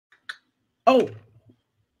Oh,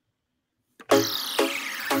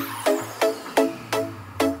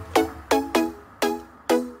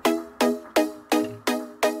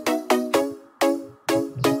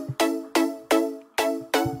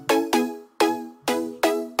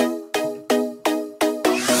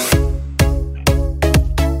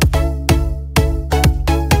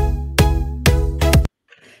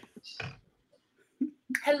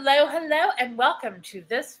 Hello, hello, and welcome to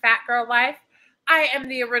This Fat Girl Life. I am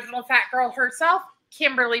the original fat girl herself,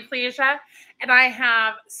 Kimberly Pleasia, and I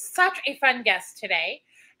have such a fun guest today.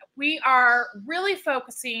 We are really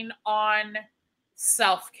focusing on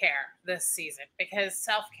self care this season because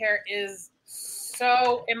self care is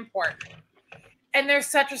so important. And there's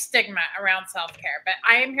such a stigma around self care, but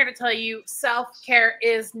I am here to tell you self care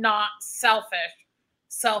is not selfish,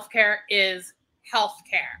 self care is health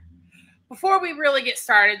care. Before we really get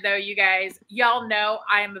started, though, you guys, y'all know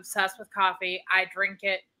I am obsessed with coffee. I drink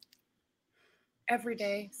it every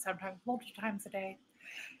day, sometimes multiple times a day.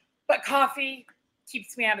 But coffee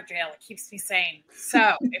keeps me out of jail. It keeps me sane.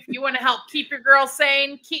 So if you want to help keep your girl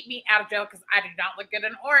sane, keep me out of jail because I do not look good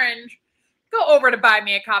in orange, go over to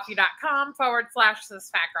buymeacoffee.com/this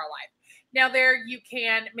fat girl life. Now, there you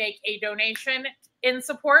can make a donation in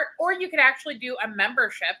support, or you could actually do a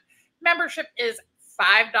membership. Membership is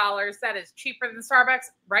 $5. That is cheaper than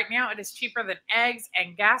Starbucks. Right now, it is cheaper than eggs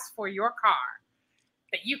and gas for your car.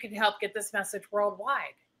 But you can help get this message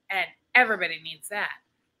worldwide, and everybody needs that.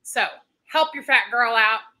 So help your fat girl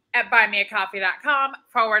out at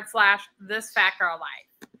buymeacoffee.com/this fat girl life.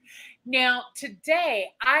 Now,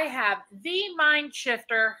 today I have the mind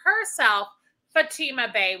shifter herself, Fatima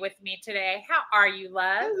Bay, with me today. How are you,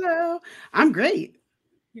 love? hello. I'm great.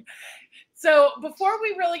 So before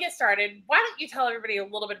we really get started, why don't you tell everybody a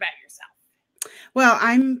little bit about yourself? Well,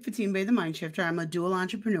 I'm Fatima Bay, the Mind Shifter. I'm a dual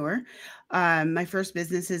entrepreneur. My first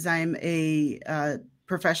business is I'm a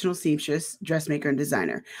professional seamstress, dressmaker, and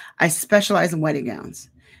designer. I specialize in wedding gowns.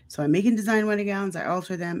 So I make and design wedding gowns, I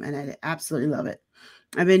alter them, and I absolutely love it.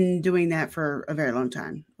 I've been doing that for a very long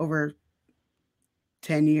time, over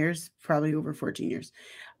 10 years, probably over 14 years.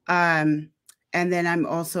 Um, and then I'm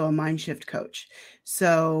also a mind shift coach.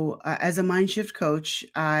 So as a mind shift coach,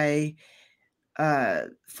 I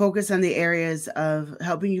focus on the areas of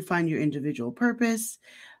helping you find your individual purpose,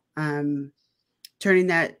 um, turning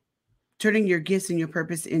that turning your gifts and your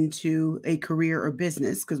purpose into a career or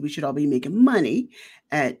business, because we should all be making money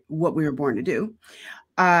at what we were born to do.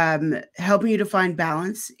 Helping you to find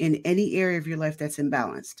balance in any area of your life that's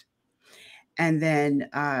imbalanced. And then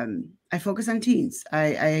I focus on teens.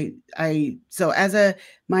 So as a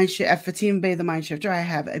at Fatima Bay, the Mind Shifter, I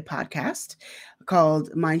have a podcast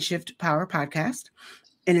called Mind Shift Power Podcast,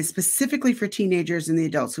 and it's specifically for teenagers and the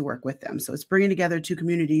adults who work with them. So it's bringing together two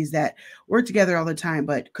communities that work together all the time,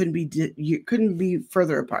 but couldn't be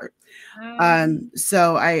further apart.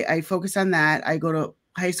 So I focus on that. I go to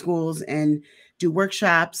high schools and do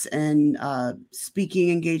workshops and speaking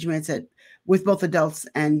engagements with both adults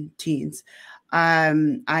and teens. I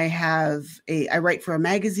write for a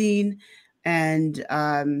magazine, and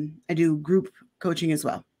I do group coaching as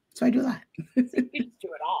well. So I do a lot. You just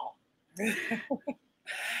do it all.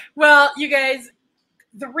 Well, you guys,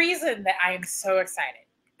 the reason that I am so excited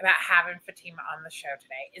about having Fatima on the show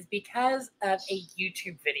today is because of a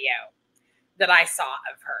YouTube video that I saw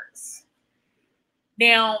of hers.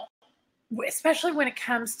 Now, especially when it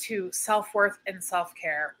comes to self-worth and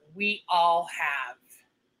self-care, we all have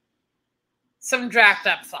some jacked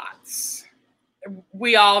up thoughts.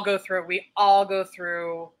 We all go through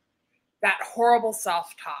that horrible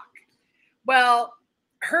self-talk. Well,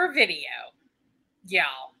 her video,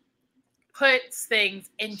 y'all, puts things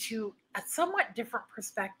into a somewhat different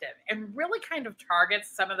perspective and really kind of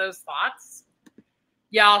targets some of those thoughts.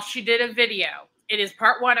 Y'all, she did a video. It is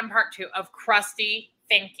part 1 and part 2 of crusty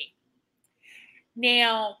thinking.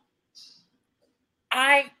 Now,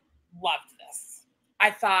 I loved this.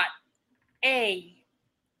 I thought,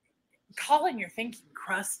 calling your thinking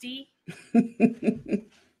crusty.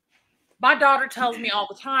 My daughter tells me all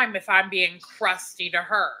the time if I'm being crusty to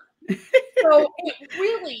her. So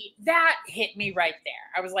that hit me right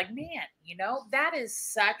there. I was like, man, that is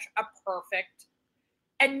such a perfect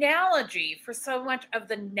analogy for so much of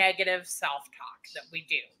the negative self-talk that we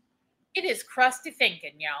do. It is crusty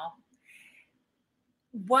thinking, y'all.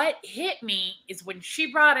 What hit me is when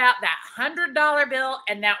she brought out that $100 bill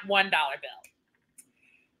and that $1 bill.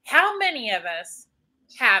 How many of us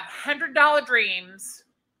have $100 dreams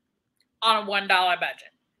on a $1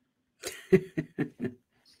 budget?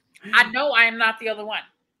 I know I am not the other one.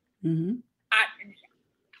 Mm-hmm.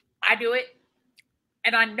 I do it,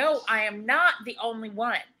 and I know I am not the only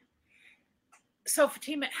one. So,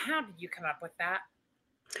 Fatima, how did you come up with that?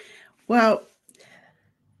 Well,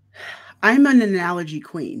 I'm an analogy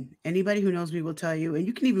queen. Anybody who knows me will tell you, and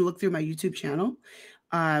you can even look through my YouTube channel,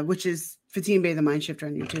 which is Fatima Bay the Mind Shifter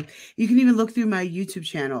on YouTube. You can even look through my YouTube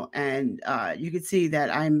channel, and you can see that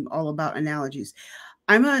I'm all about analogies.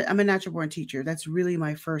 I'm a natural born teacher. That's really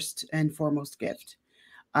my first and foremost gift.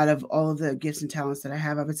 Out of all of the gifts and talents that I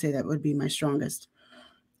have, I would say that would be my strongest.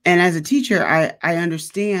 And as a teacher, I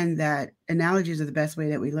understand that analogies are the best way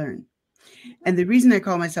that we learn. And the reason I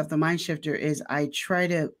call myself the mind shifter is I try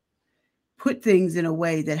to put things in a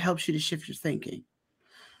way that helps you to shift your thinking.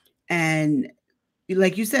 And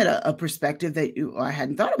like you said, a perspective that I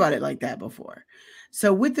hadn't thought about it like that before.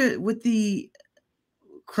 So with the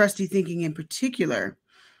crusty thinking in particular,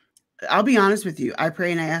 I'll be honest with you. I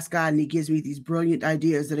pray and I ask God, and He gives me these brilliant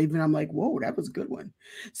ideas that even I'm like, whoa, that was a good one.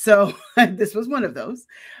 So this was one of those.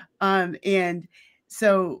 And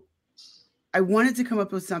so I wanted to come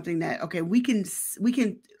up with something that, okay, we can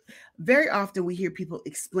very often we hear people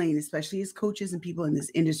explain, especially as coaches and people in this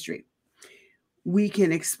industry. We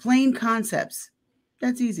can explain concepts.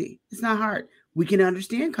 That's easy. It's not hard. We can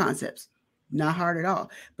understand concepts. Not hard at all.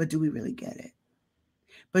 But do we really get it?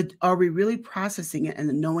 But are we really processing it and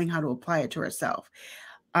knowing how to apply it to ourselves?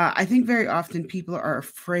 I think very often people are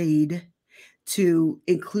afraid to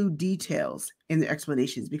include details in their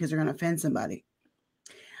explanations because they're going to offend somebody.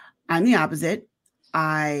 I'm the opposite.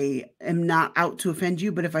 I am not out to offend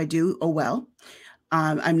you, but if I do, oh well.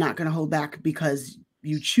 I'm not going to hold back because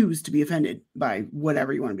you choose to be offended by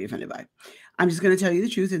whatever you want to be offended by. I'm just going to tell you the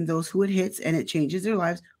truth, and those who it hits and it changes their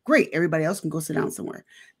lives, great. Everybody else can go sit down somewhere.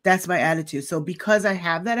 That's my attitude. So because I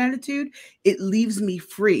have that attitude, it leaves me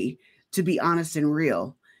free to be honest and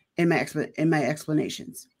real in my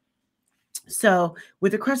explanations. So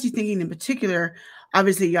with the crusty thinking in particular,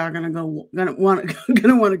 obviously y'all are gonna want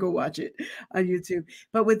gonna want to go watch it on YouTube.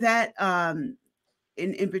 But with that,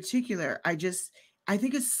 in particular, I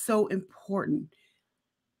think it's so important.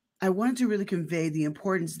 I wanted to really convey the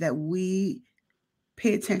importance that we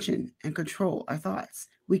pay attention and control our thoughts.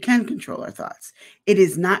 We can control our thoughts. It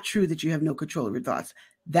is not true that you have no control of your thoughts.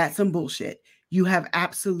 That's some bullshit. You have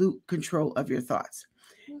absolute control of your thoughts.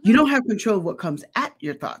 You don't have control of what comes at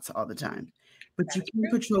your thoughts all the time, but you That's can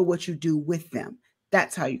true. control what you do with them.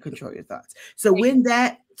 That's how you control your thoughts. So when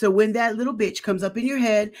that little bitch comes up in your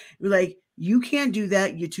head, you're like, you can't do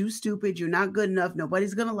that. You're too stupid. You're not good enough.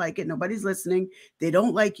 Nobody's gonna like it. Nobody's listening. They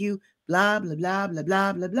don't like you. Blah blah blah blah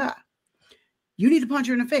blah blah blah. You need to punch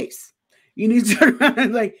her in the face. You need to turn around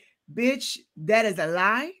and like, bitch, that is a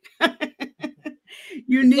lie.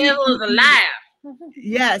 you The need devil you, is a you liar.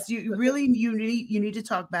 yes, you need to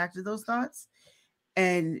talk back to those thoughts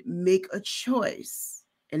and make a choice.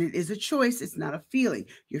 And it is a choice, it's not a feeling.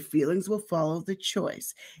 Your feelings will follow the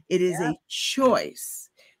choice. It is Yeah. a choice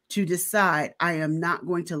to decide I am not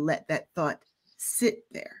going to let that thought sit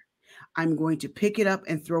there. I'm going to pick it up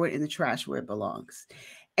and throw it in the trash where it belongs.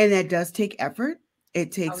 And that does take effort. It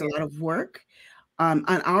Oh, takes a yeah. lot of work on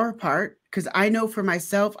our part, because I know for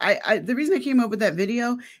myself, the reason I came up with that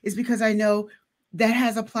video is because I know that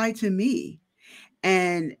has applied to me,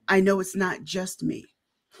 and I know it's not just me.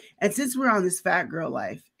 And since we're on this fat girl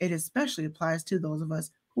life, it especially applies to those of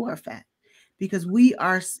us who are fat, because we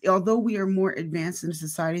are, although we are more advanced in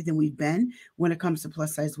society than we've been when it comes to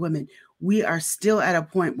plus size women, we are still at a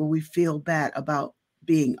point where we feel bad about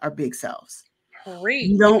being our big selves. We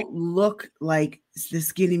Preach. don't look like the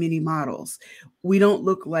skinny mini models. We don't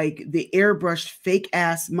look like the airbrushed fake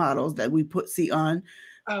ass models that we put see on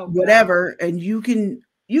Oh, God. whatever, and you can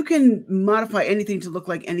modify anything to look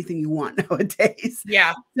like anything you want nowadays.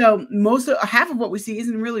 Yeah. So most of half of what we see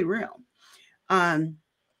isn't really real. Um,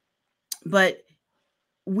 but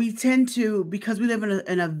we tend to, because we live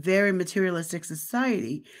in a very materialistic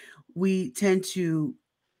society, we tend to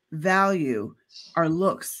value our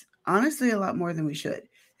looks honestly a lot more than we should.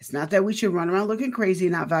 It's not that we should run around looking crazy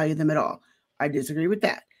and not value them at all. I disagree with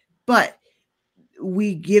that. But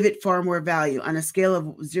we give it far more value. On a scale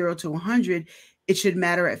of 0 to 100, it should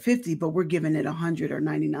matter at 50, but we're giving it 100 or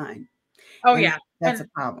 99. Oh, And yeah. that's And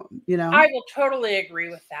a problem, you know? I will totally agree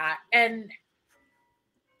with that. And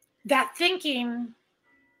that thinking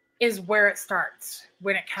is where it starts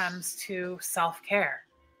when it comes to self care.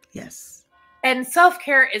 Yes. And self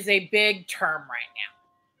care is a big term right now,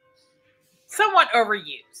 somewhat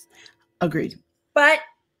overused, Agreed. but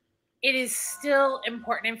it is still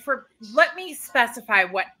important. And let me specify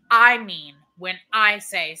what I mean when I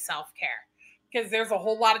say self care, because there's a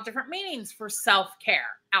whole lot of different meanings for self care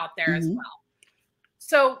out there as Mhm. well.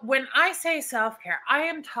 So when I say self care, I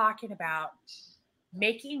am talking about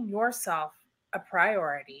making yourself a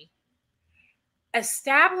priority,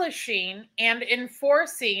 establishing and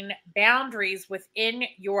enforcing boundaries within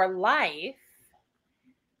your life,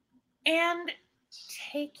 and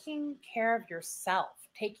taking care of yourself,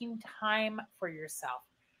 taking time for yourself.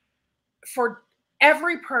 For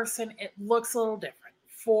every person, it looks a little different.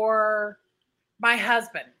 For my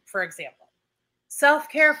husband, for example,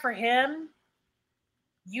 self-care for him,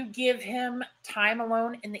 you give him time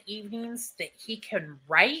alone in the evenings that he can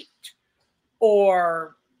write,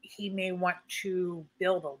 or he may want to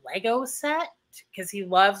build a Lego set because he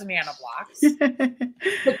loves Nano blocks.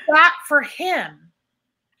 But that for him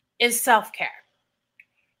is self-care.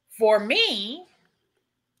 For me,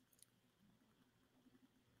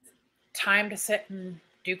 time to sit and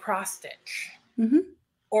do cross stitch. Mm-hmm.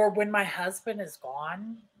 Or when my husband is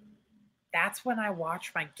gone, that's when I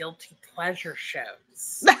watch my guilty pleasure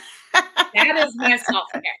shows. That is my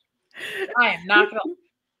self-care. I am not gonna,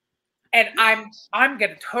 and I'm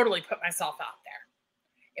gonna totally put myself out there.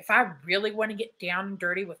 If I really want to get down and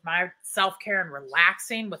dirty with my self-care and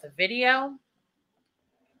relaxing with a video,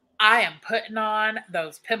 I am putting on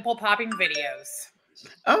those pimple popping videos.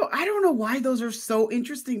 Oh, I don't know why those are so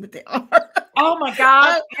interesting, but they are. Oh my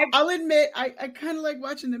God. I'll admit, I kind of like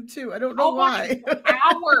watching them too. I don't know why.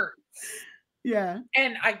 Hours. Yeah.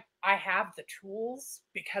 And I have the tools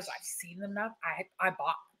because I've seen them enough. I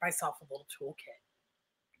bought myself a little toolkit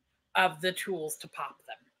of the tools to pop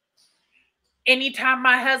them. Anytime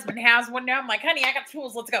my husband has one now, I'm like, honey, I got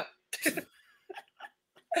tools. Let's go.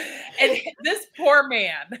 And this poor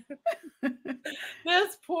man,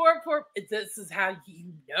 this is how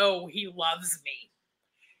you know he loves me.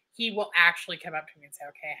 He will actually come up to me and say,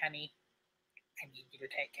 okay, honey, I need you to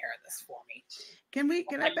take care of this for me.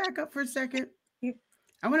 Can I back up for a second?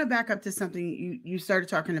 I want to back up to something you started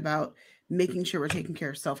talking about, making sure we're taking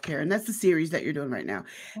care of self-care. And that's the series that you're doing right now.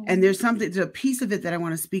 Mm-hmm. And there's a piece of it that I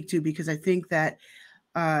want to speak to, because I think that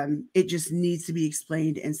it just needs to be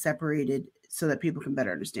explained and separated so that people can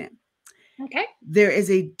better understand. Okay. There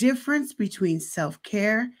is a difference between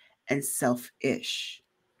self-care and selfish.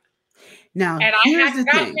 Now, and I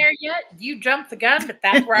haven't gotten there yet. You jumped the gun, but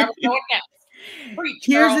that's where I was going next.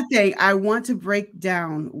 Here's the thing. I want to break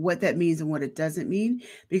down what that means and what it doesn't mean,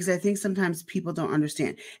 because I think sometimes people don't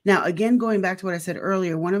understand. Now, again, going back to what I said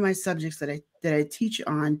earlier, one of my subjects that I teach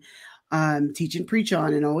on, teach and preach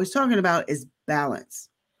on, and always talking about is balance.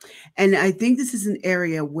 And I think this is an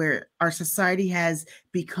area where our society has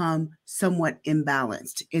become somewhat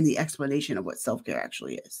imbalanced in the explanation of what self-care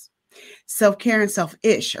actually is. Self-care and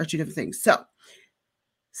selfish are two different things. So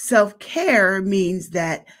self-care means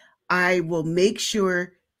that I will make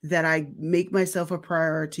sure that I make myself a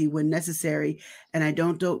priority when necessary, and I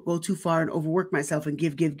don't go too far and overwork myself and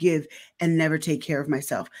give and never take care of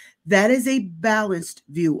myself. That is a balanced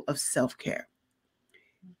view of self-care.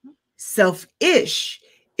 Mm-hmm. Selfish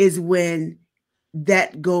is when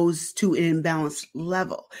that goes to an imbalanced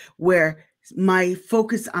level, where my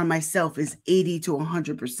focus on myself is 80 to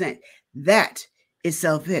 100%. That is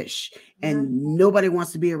selfish, and nobody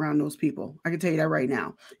wants to be around those people. I can tell you that right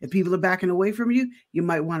now. If people are backing away from you, you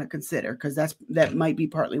might want to consider, because that might be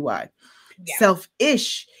partly why. Yeah.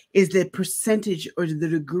 Selfish is the percentage or the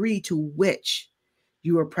degree to which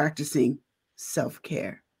you are practicing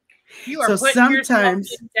self-care. You are putting yourself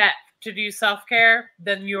in debt to do self-care,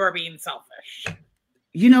 then you are being selfish.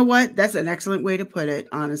 You know what? That's an excellent way to put it,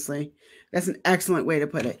 honestly. That's an excellent way to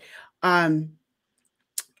put it.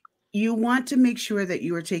 You want to make sure that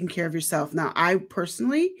you are taking care of yourself. Now, I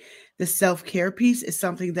personally, the self-care piece is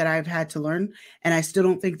something that I've had to learn, and I still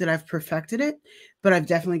don't think that I've perfected it, but I've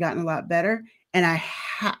definitely gotten a lot better. And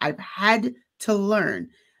I've had to learn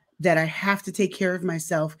that I have to take care of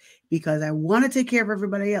myself, because I want to take care of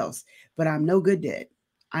everybody else, but I'm no good at it.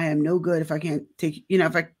 I am no good if I can't take,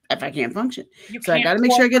 if I can't function. So I got to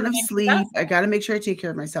make sure I get enough sleep. I got to make sure I take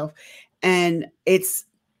care of myself. And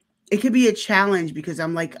it could be a challenge, because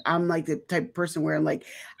I'm like the type of person where I'm like,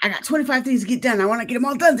 I got 25 things to get done. I want to get them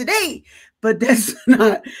all done today, but that's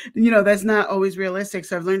not always realistic.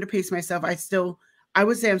 So I've learned to pace myself. I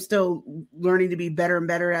would say I'm still learning to be better and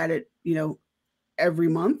better at it, every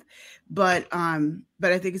month. But I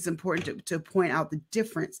think it's important to point out the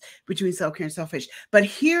difference between self-care and selfish. But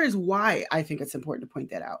here's why I think it's important to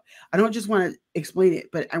point that out. I don't just want to explain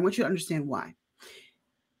it, but I want you to understand why.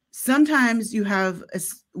 Sometimes you have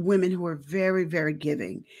women who are very, very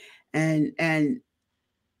giving, and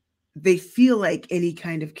they feel like any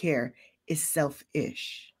kind of care is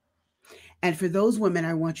selfish. And for those women,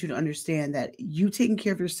 I want you to understand that you taking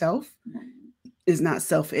care of yourself is not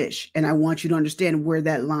selfish. And I want you to understand where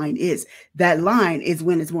that line is. That line is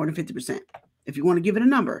when it's more than 50%. If you want to give it a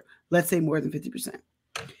number, let's say more than 50%.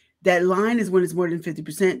 That line is when it's more than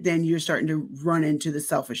 50%, then you're starting to run into the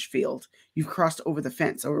selfish field. You've crossed over the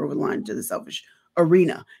fence or over the line to the selfish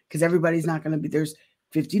arena, because everybody's not going to be, there's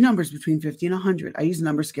 50 numbers between 50 and 100. I use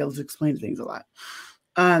number scales to explain things a lot.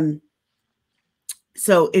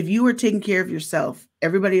 So if you are taking care of yourself,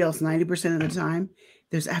 everybody else 90% of the time,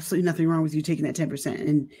 there's absolutely nothing wrong with you taking that 10%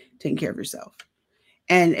 and taking care of yourself.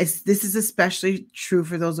 And this is especially true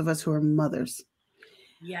for those of us who are mothers.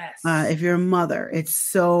 Yes. If you're a mother, it's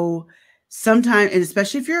so sometimes, and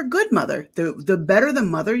especially if you're a good mother, the better the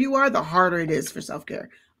mother you are, the harder it is for self-care.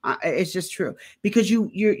 It's just true, because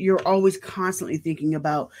you're always constantly thinking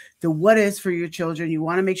about the what is for your children. You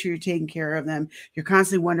want to make sure you're taking care of them. You're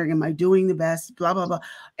constantly wondering, am I doing the best? Blah, blah, blah.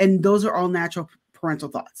 And those are all natural parental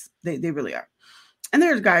thoughts. They really are. And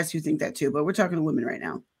there's guys who think that too, but we're talking to women right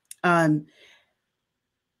now.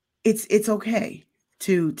 It's okay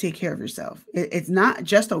to take care of yourself. It's not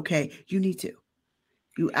just okay. You need to.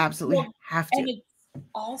 You absolutely have to. And it's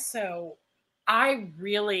also, I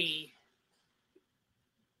really,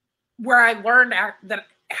 where I learned that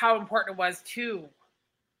how important it was to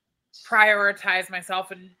prioritize myself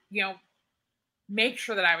and, make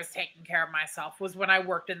sure that I was taking care of myself was when I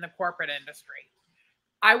worked in the corporate industry.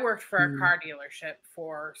 I worked for a car dealership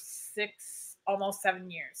for almost 7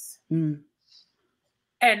 years.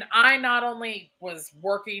 And I not only was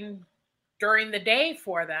working during the day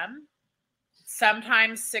for them,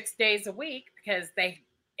 sometimes 6 days a week, because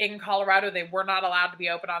in Colorado, they were not allowed to be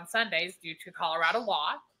open on Sundays due to Colorado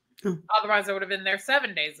law. Otherwise, I would have been there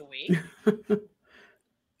 7 days a week.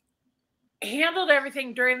 Handled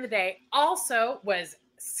everything during the day. Also was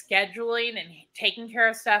scheduling and taking care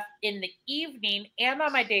of stuff in the evening and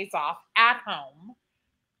on my days off at home,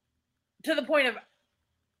 to the point of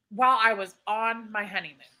while I was on my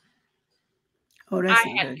honeymoon. Oh, that's I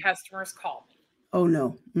had customers call me. Oh,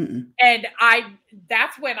 no. And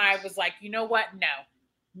that's when I was like, you know what?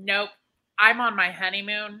 Nope. I'm on my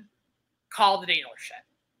honeymoon. Call the dealership.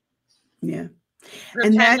 Yeah.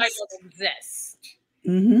 Pretend I don't exist.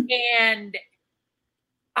 And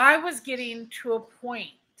I was getting to a point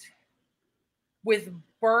with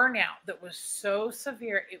burnout that was so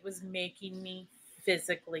severe, it was making me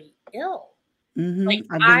physically ill. Like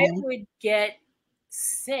I would get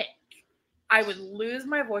sick. I would lose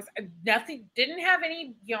my voice. Nothing, didn't have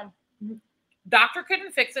any, doctor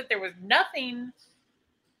couldn't fix it. There was nothing,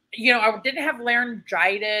 I didn't have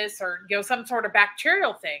laryngitis or, some sort of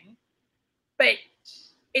bacterial thing. But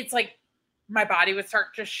it's like my body would start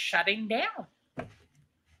just shutting down.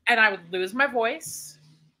 And I would lose my voice,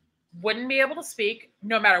 wouldn't be able to speak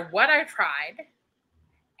no matter what I tried.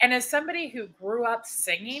 And as somebody who grew up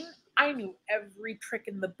singing, I knew every trick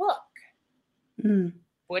in the book.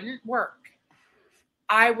 Wouldn't work.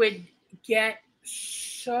 I would get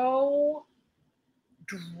so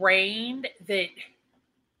drained that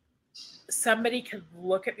somebody could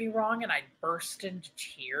look at me wrong and I'd burst into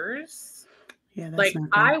tears. Yeah, that's like not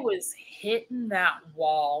good. I was hitting that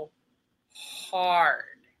wall hard.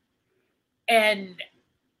 And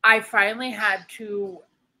I finally had to,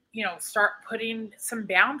 start putting some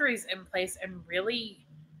boundaries in place, and really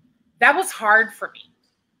that was hard for me.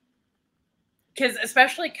 Because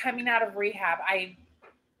especially coming out of rehab, I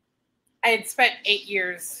had spent 8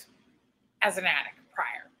 years as an addict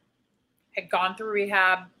prior. Had gone through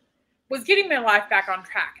rehab, was getting my life back on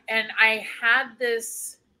track. And I had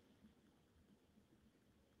this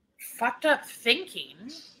fucked up thinking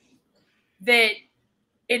that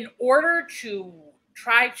in order to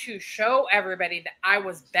try to show everybody that I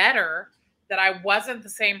was better, that I wasn't the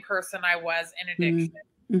same person I was in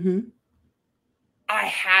addiction, I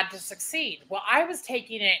had to succeed. Well, I was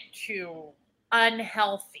taking it to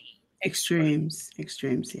unhealthy extremes,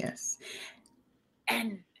 yes.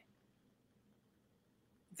 And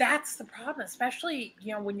that's the problem, especially,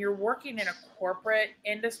 when you're working in a corporate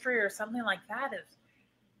industry or something like that, is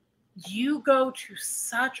you go to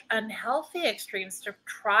such unhealthy extremes to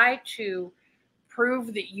try to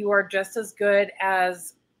prove that you are just as good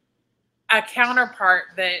as a counterpart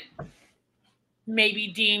that may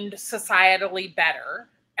be deemed societally better.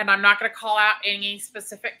 And I'm not going to call out any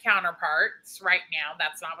specific counterparts right now.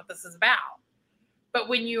 That's not what this is about. But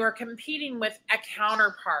when you are competing with a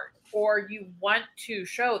counterpart, or you want to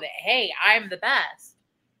show that, hey, I'm the best,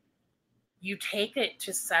 you take it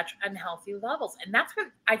to such unhealthy levels. And that's what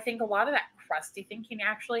I think a lot of that crusty thinking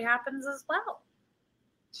actually happens as well.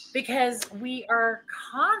 Because we are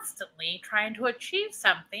constantly trying to achieve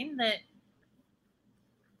something that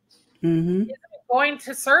isn't going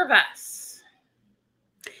to serve us.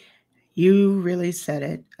 You really said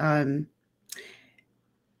it.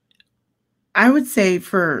 I would say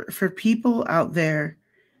for people out there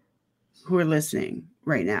who are listening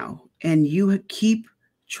right now, and you keep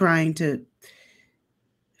trying to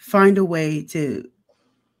find a way to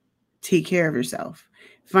take care of yourself,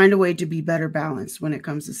 find a way to be better balanced when it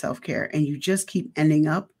comes to self care, and you just keep ending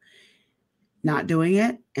up not doing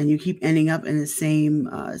it, and you keep ending up in the same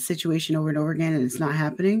situation over and over again, and it's not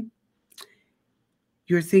happening,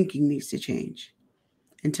 your thinking needs to change.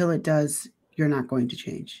 Until it does, you're not going to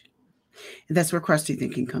change. And that's where crusty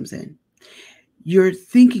thinking comes in. Your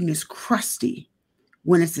thinking is crusty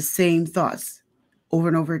when it's the same thoughts over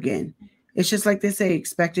and over again. It's just like they say,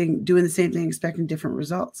 doing the same thing, expecting different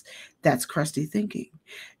results. That's crusty thinking.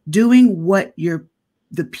 Doing what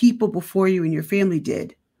the people before you and your family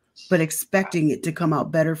did, but expecting it to come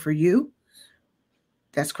out better for you,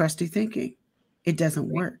 that's crusty thinking. It doesn't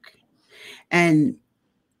work. And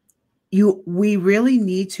we really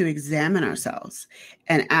need to examine ourselves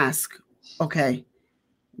and ask, okay,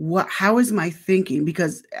 how is my thinking?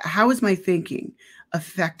 Because how is my thinking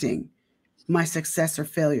affecting my success or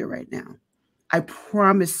failure right now? I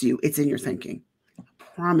promise you it's in your thinking. I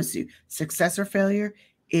promise you success or failure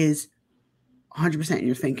is 100% in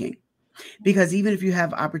your thinking. Because even if you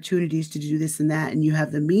have opportunities to do this and that, and you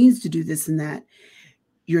have the means to do this and that,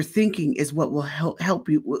 your thinking is what will help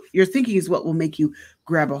you. Your thinking is what will make you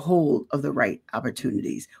grab a hold of the right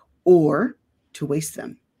opportunities, or to waste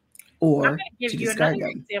them, I'm or going to to give you another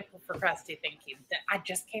discard them. example for crusty thinking that I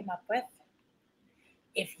just came up with.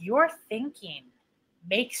 If your thinking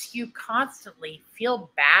makes you constantly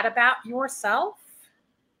feel bad about yourself,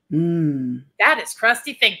 that is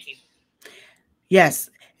crusty thinking. Yes.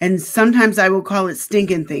 And sometimes I will call it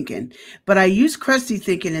stinking thinking, but I use crusty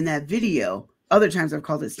thinking in that video. Other times I've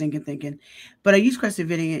called it stinking thinking, but I use crusty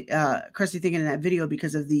thinking in that video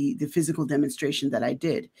because of the physical demonstration that I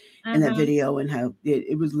did in that video, and how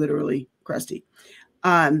it was literally crusty.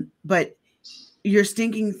 But your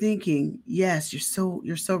stinking thinking, yes, you're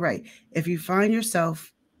so right. If you find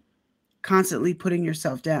yourself constantly putting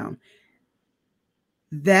yourself down,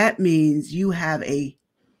 that means you have a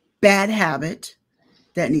bad habit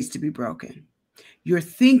that needs to be broken. Your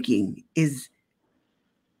thinking is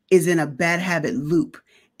in a bad habit loop,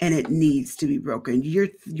 and it needs to be broken.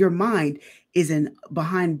 Your mind is in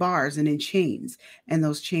behind bars and in chains, and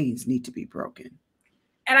those chains need to be broken.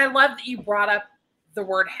 And I love that you brought up the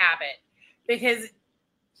word habit, because,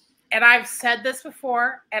 and I've said this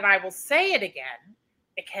before and I will say it again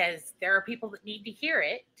because there are people that need to hear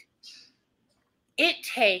it. It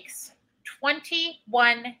takes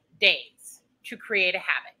 21 days to create a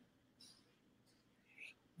habit.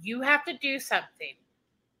 You have to do something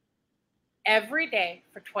every day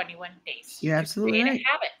for 21 days. You're absolutely right. A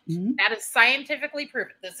habit. Mm-hmm. That is scientifically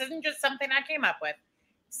proven. This isn't just something I came up with.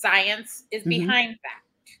 Science is behind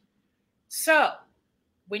that. So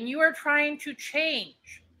when you are trying to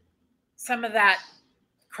change some of that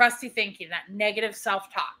crusty thinking, that negative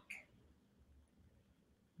self-talk,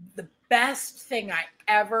 the best thing I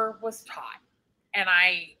ever was taught, and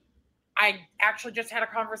I actually just had a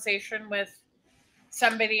conversation with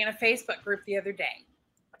somebody in a Facebook group the other day.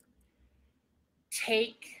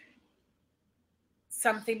 Take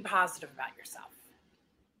something positive about yourself.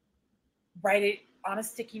 Write it on a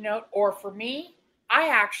sticky note, or for me, I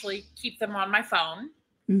actually keep them on my phone.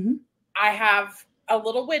 I have a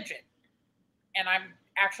little widget, and I'm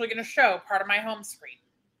actually going to show part of my home screen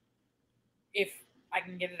if I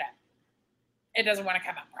can get it up. It doesn't want to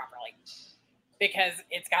come up properly because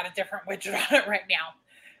it's got a different widget on it right now.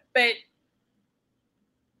 But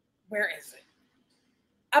where is it?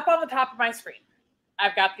 Up on the top of my screen,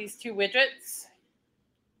 I've got these two widgets.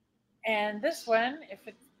 And this one,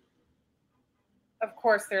 of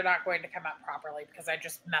course, they're not going to come up properly because I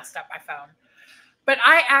just messed up my phone. But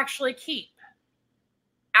I actually keep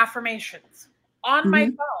affirmations on my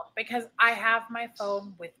phone because I have my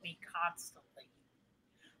phone with me constantly.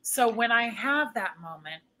 So when I have that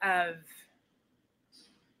moment of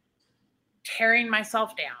tearing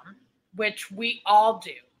myself down, which we all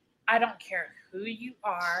do, I don't care who you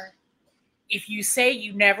are. If you say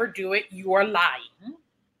you never do it, you are lying.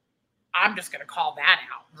 I'm just going to call that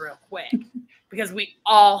out real quick because we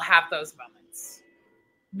all have those moments.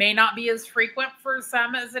 May not be as frequent for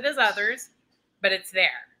some as it is others, but it's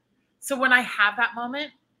there. So when I have that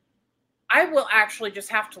moment, I will actually just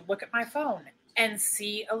have to look at my phone and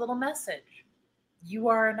see a little message. You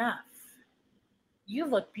are enough. You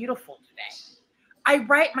look beautiful today. I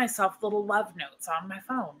write myself little love notes on my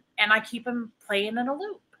phone, and I keep them playing in a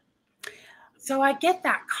loop. So I get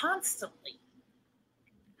that constantly.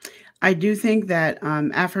 I do think that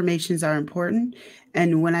affirmations are important.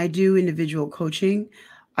 And when I do individual coaching,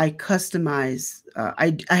 I customize.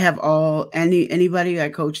 I have anybody I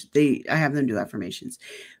coach. I have them do affirmations,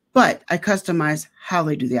 but I customize how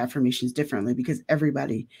they do the affirmations differently because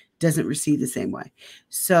everybody doesn't receive the same way.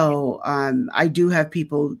 So I do have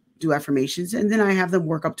people do affirmations, and then I have them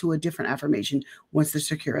work up to a different affirmation once they're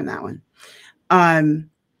secure in that one. Um,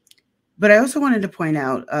 but I also wanted to point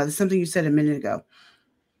out something you said a minute ago.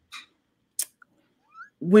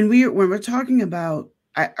 When we're talking about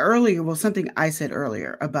earlier, well, something I said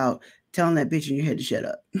earlier about telling that bitch in your head to shut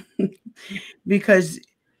up, because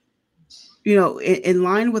in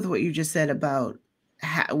line with what you just said about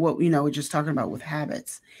what we're just talking about with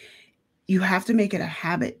habits, you have to make it a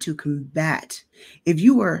habit to combat. If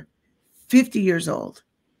you were 50 years old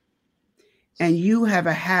and you have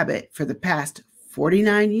a habit for the past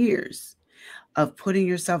 49 years of putting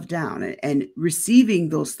yourself down and receiving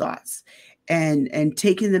those thoughts and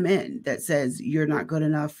taking them in that says you're not good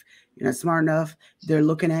enough, you're not smart enough, they're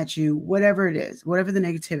looking at you, whatever it is, whatever the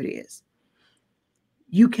negativity is,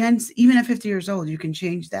 you can, even at 50 years old, you can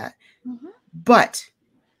change that. Mm-hmm. But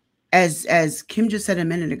as Kim just said a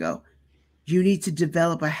minute ago, you need to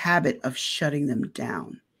develop a habit of shutting them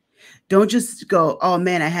down. Don't just go, oh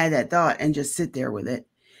man, I had that thought, and just sit there with it.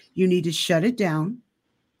 You need to shut it down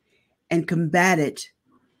and combat it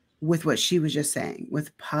with what she was just saying,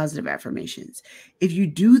 with positive affirmations. If you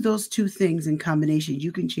do those two things in combination,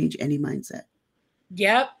 you can change any mindset.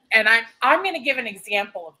 Yep. And I'm going to give an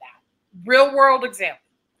example of that. Real world example.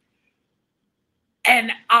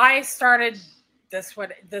 And I started this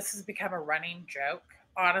has become a running joke,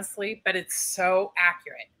 honestly, but it's so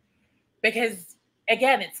accurate. Because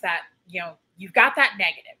again, it's that, you've got that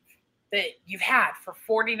negative that you've had for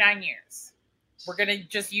 49 years. We're going to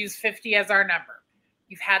just use 50 as our number.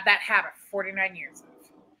 You've had that habit for 49 years.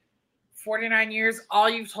 49 years, all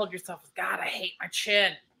you've told yourself is, God, I hate my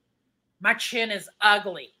chin. My chin is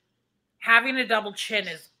ugly. Having a double chin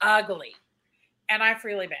is ugly. And I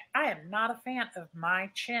freely admit, I am not a fan of my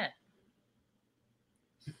chin.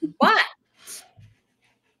 But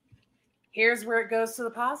here's where it goes to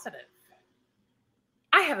the positive.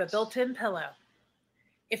 I have a built-in pillow.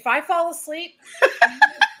 If I fall asleep,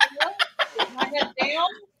 with my head down,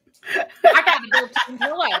 I got a built-in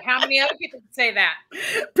pillow. How many other people can say that?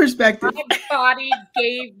 Perspective. My body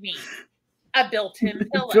gave me a built-in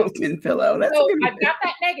pillow. Built-in pillow. That's so I've got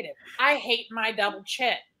that negative. I hate my double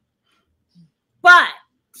chin. But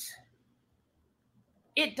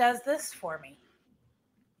it does this for me.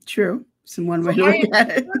 True. Some one way to look at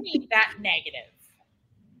it. That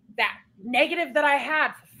negative that I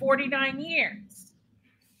had for 49 years,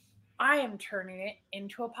 I am turning it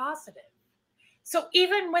into a positive. So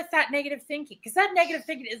even with that negative thinking, because that negative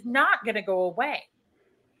thinking is not going to go away,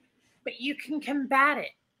 but you can combat it.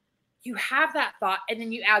 You have that thought, and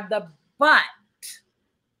then you add the but.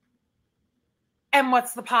 And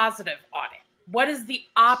what's the positive on it? What is the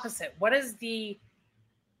opposite? What is the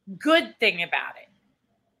good thing about it?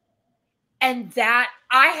 And that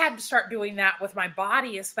I had to start doing that with my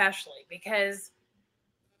body, especially because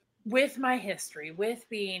with my history, with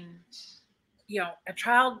being, a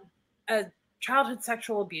childhood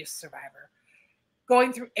sexual abuse survivor,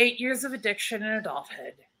 going through 8 years of addiction in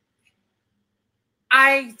adulthood,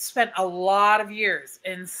 I spent a lot of years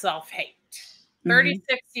in self-hate.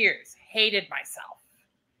 36 years, hated myself,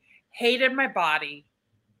 hated my body.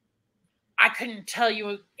 I couldn't tell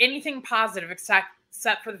you anything positive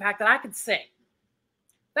except for the fact that I could sing.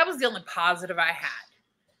 That was the only positive I had.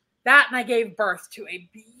 That, and I gave birth to a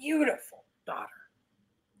beautiful daughter.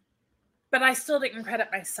 But I still didn't credit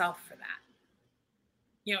myself for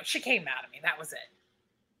that. She came out of me. That was it.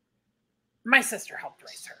 My sister helped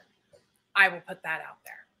raise her. I will put that out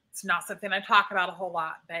there. It's not something I talk about a whole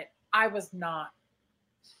lot, but I was not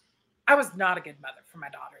a good mother for my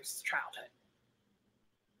daughter's childhood.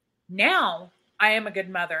 Now I am a good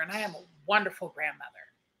mother, and I am a wonderful grandmother.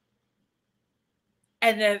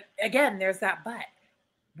 And then again, there's that but.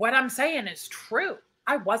 What I'm saying is true.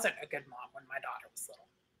 I wasn't a good mom when my daughter was little.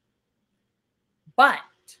 But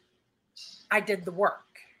I did the work.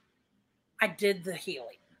 I did the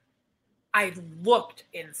healing. I looked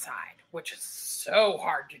inside, which is so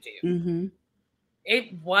hard to do. Mm-hmm.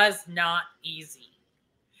 It was not easy.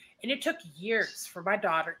 And it took years for my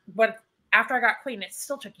daughter, but after I got clean, it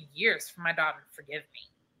still took years for my daughter to forgive me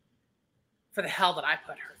for the hell that I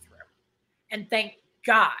put her through. And thank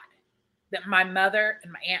God that my mother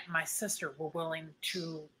and my aunt and my sister were willing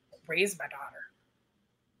to raise my daughter,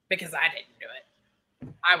 because I didn't do it.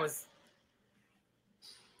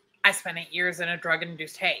 I spent 8 years in a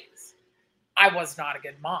drug-induced haze. I was not a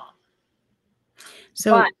good mom.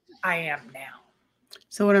 But I am now.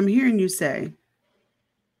 So what I'm hearing you say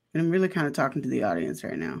and I'm really kind of talking to the audience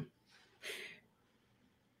right now.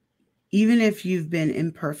 Even if you've been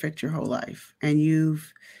imperfect your whole life and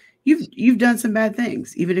you've done some bad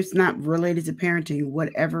things, even if it's not related to parenting,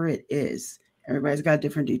 whatever it is, everybody's got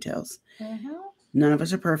different details. Mm-hmm. None of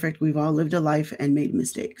us are perfect. We've all lived a life and made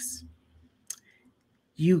mistakes.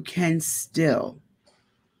 You can still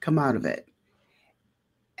come out of it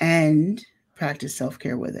and practice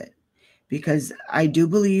self-care with it, because I do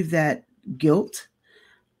believe that guilt,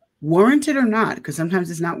 warranted or not, because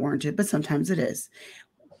sometimes it's not warranted, but sometimes it is,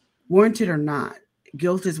 warranted or not,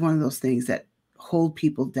 guilt is one of those things that hold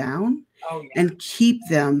people down Oh yeah. and keep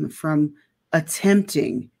them from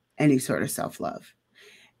attempting any sort of self-love.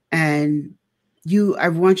 And I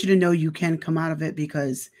want you to know you can come out of it,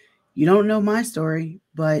 because you don't know my story,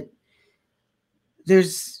 but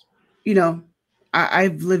there's, you know,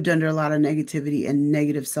 I've lived under a lot of negativity and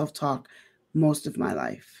negative self-talk most of my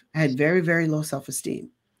life. I had very, very low self-esteem,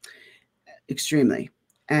 extremely,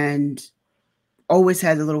 and always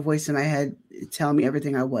had a little voice in my head telling me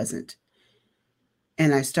everything I wasn't.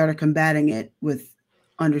 And I started combating it with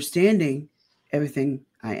understanding everything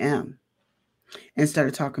I am, and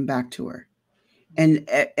started talking back to her. And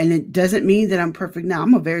it doesn't mean that I'm perfect now.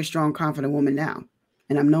 I'm a very strong, confident woman now,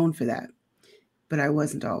 and I'm known for that. But I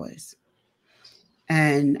wasn't always.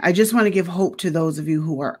 And I just want to give hope to those of you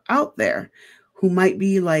who are out there who might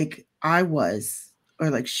be like I was or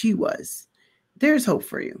like she was. There's hope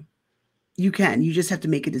for you. You can. You just have to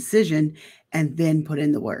make a decision and then put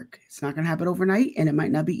in the work. It's not going to happen overnight, and it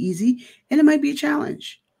might not be easy, and it might be a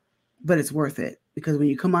challenge, but it's worth it, because when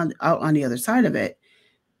you come out on the other side of it,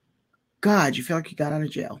 God, you feel like you got out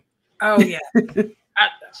of jail. Oh yeah.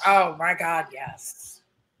 Oh my God, yes.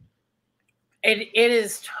 It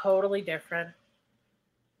is totally different.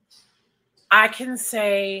 I can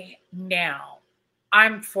say now,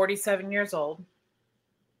 I'm 47 years old.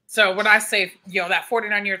 So when I say, that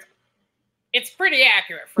 49 years, it's pretty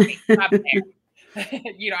accurate for me. I'm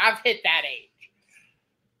there. I've hit that age.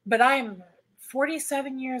 But I'm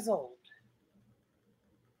 47 years old.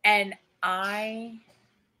 And I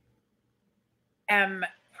am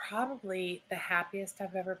probably the happiest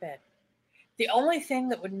I've ever been. The only thing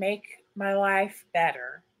that would make my life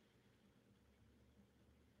better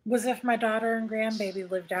was if my daughter and grandbaby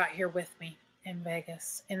lived out here with me in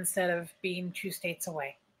Vegas instead of being 2 states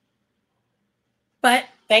away. But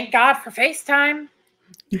thank God for FaceTime.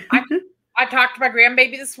 I talked to my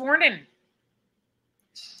grandbaby this morning.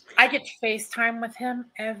 I get to FaceTime with him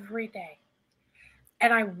every day.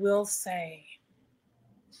 And I will say,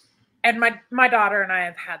 and my daughter and I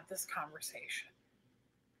have had this conversation.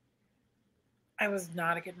 I was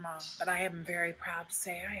not a good mom, but I am very proud to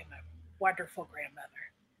say I am a wonderful grandmother.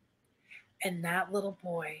 And that little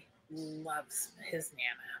boy loves his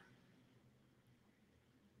Nana.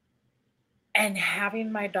 And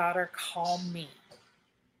having my daughter call me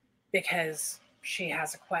because she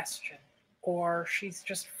has a question, or she's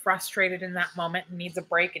just frustrated in that moment and needs a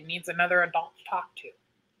break and needs another adult to talk to.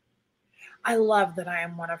 I love that I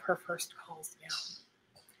am one of her first calls now,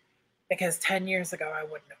 because 10 years ago I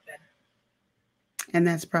wouldn't have been. And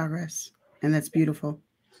that's progress. And that's beautiful.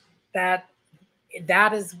 That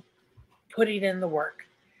is putting in the work.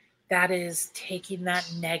 That is taking that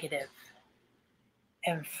negative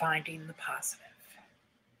and finding the positive.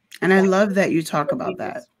 And I love that you talk about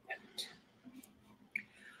that.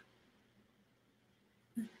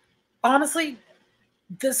 Honestly,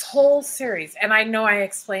 this whole series, and I know I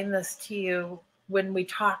explained this to you when we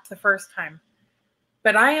talked the first time,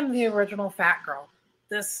 but I am the original fat girl.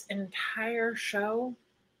 This entire show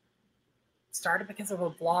started because of a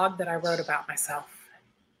blog that I wrote about myself.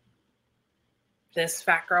 This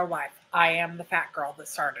Fat Girl Life. I am the fat girl that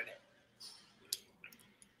started it.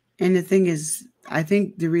 And the thing is, I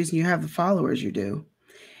think the reason you have the followers you do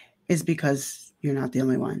is because you're not the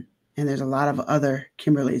only one. And there's a lot of other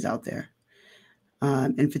Kimberlys out there,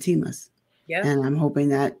 and Fatimas. Yep. And I'm hoping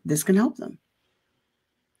that this can help them.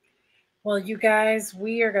 Well, you guys,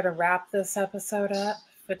 we are going to wrap this episode up.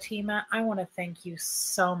 Fatima, I want to thank you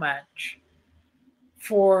so much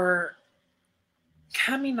for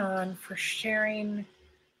coming on, for sharing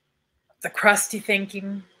the crusty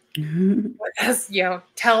thinking with us,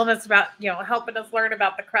 telling us about, helping us learn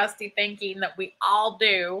about the crusty thinking that we all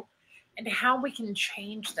do and how we can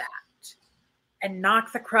change that and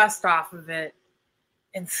knock the crust off of it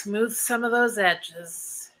and smooth some of those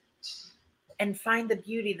edges and find the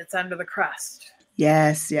beauty that's under the crust.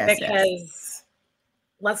 Yes. Because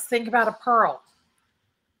let's think about a pearl.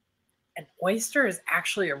 An oyster is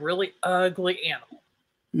actually a really ugly animal.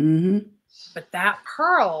 Mm-hmm. But that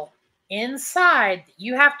pearl inside that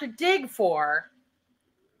you have to dig for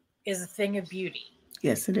is a thing of beauty.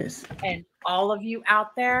 Yes, it is. And all of you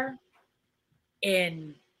out there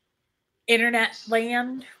in internet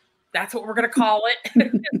land, that's what we're going to call it.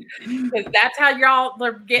 Because that's how y'all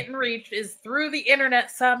are getting reached, is through the internet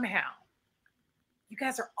somehow. You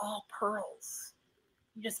guys are all pearls.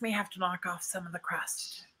 You just may have to knock off some of the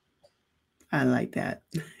crust. I like that.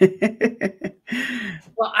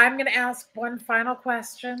 Well, I'm going to ask one final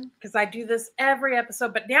question because I do this every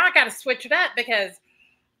episode, but now I got to switch it up because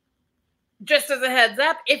just as a heads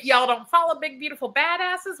up, if y'all don't follow Big Beautiful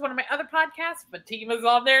Badasses, one of my other podcasts, Fatima's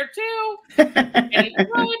on there too. And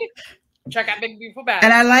it's good. Check out Big Beautiful Badass.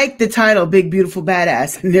 And I like the title, Big Beautiful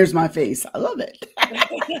Badass. And there's my face. I love it.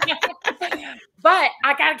 But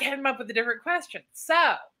I got to come up with a different question.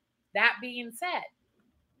 So, that being said,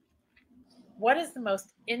 what is the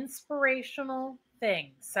most inspirational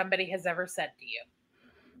thing somebody has ever said to you?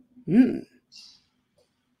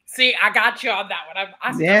 See, I got you on that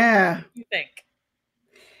one. Yeah. What do you think?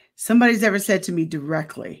 Somebody's ever said to me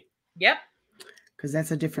directly. Yep. Because that's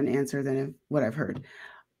a different answer than what I've heard.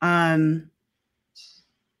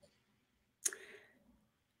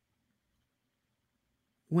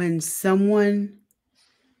 When someone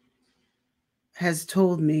has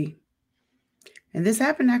told me, and this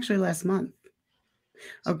happened actually last month,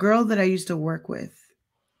 a girl that I used to work with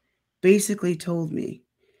basically told me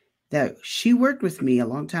that she worked with me a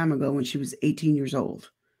long time ago when she was 18 years old.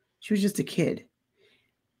 She was just a kid.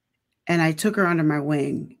 And I took her under my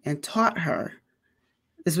wing and taught her,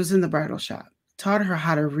 this was in the bridal shop, taught her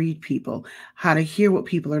how to read people, how to hear what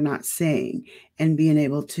people are not saying, and being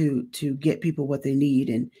able to get people what they need,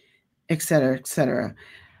 and et cetera, et cetera.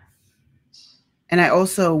 And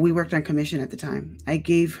we worked on commission at the time. I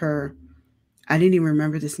gave her, I didn't even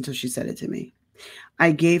remember this until she said it to me.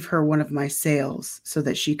 I gave her one of my sales so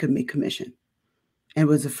that she could make commission. And it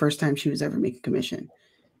was the first time she was ever making commission.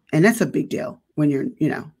 And that's a big deal when you're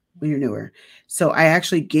newer. So I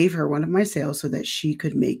actually gave her one of my sales so that she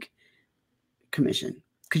could make commission,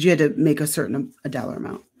 because you had to make a dollar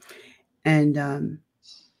amount. And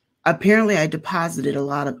apparently I deposited a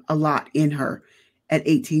lot in her at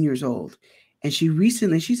 18 years old. And she's in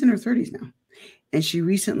her 30s now. And she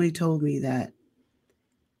recently told me that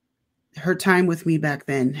her time with me back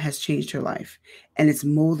then has changed her life, and it's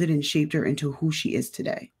molded and shaped her into who she is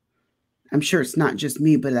today. I'm sure it's not just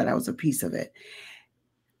me, but that I was a piece of it.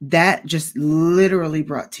 That just literally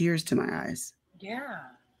brought tears to my eyes. Yeah.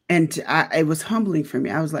 And it was humbling for me.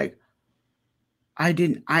 I was like, I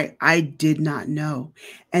did not know.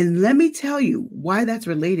 And let me tell you why that's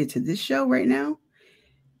related to this show right now.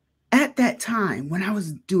 At that time, when I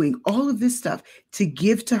was doing all of this stuff to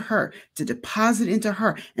give to her, to deposit into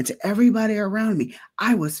her, and to everybody around me,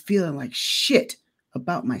 I was feeling like shit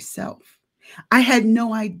about myself. I had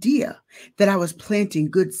no idea that I was planting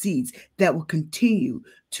good seeds that will continue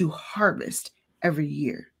to harvest every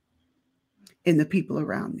year in the people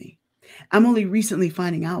around me. I'm only recently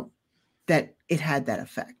finding out that it had that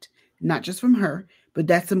effect, not just from her, but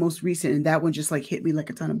that's the most recent. And that one just like hit me like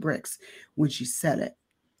a ton of bricks when she said it.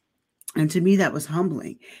 And to me, that was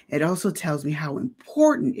humbling. It also tells me how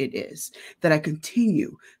important it is that I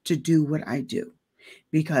continue to do what I do.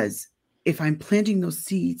 Because if I'm planting those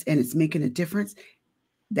seeds and it's making a difference,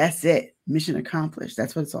 that's it. Mission accomplished.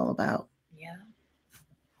 That's what it's all about. Yeah.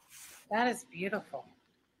 That is beautiful.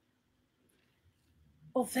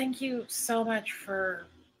 Well, thank you so much for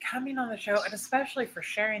coming on the show, and especially for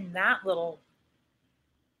sharing that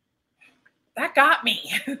got me.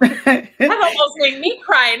 That almost made me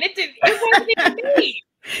cry, and it wasn't even me.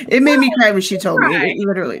 It made me cry when she told me. It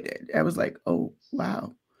literally did. I was like, oh,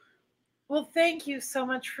 wow. Well, thank you so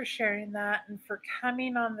much for sharing that and for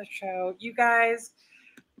coming on the show. You guys,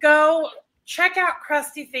 go check out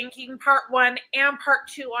Crusty Thinking Part 1 and Part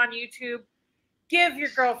 2 on YouTube. Give your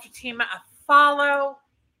girl Fatima a follow,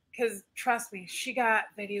 because trust me, she got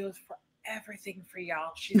videos for everything for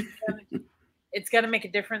y'all. It's going to make a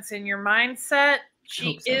difference in your mindset.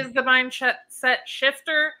 She is the mindset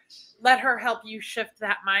shifter. Let her help you shift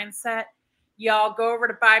that mindset. Y'all go over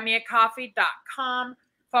to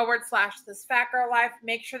buymeacoffee.com/thisfatgirllife.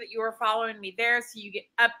 Make sure that you are following me there so you get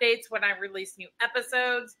updates when I release new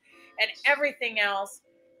episodes and everything else.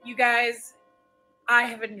 You guys, I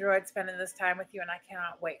have enjoyed spending this time with you, and I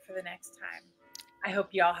cannot wait for the next time. I hope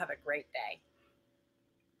you all have a great day.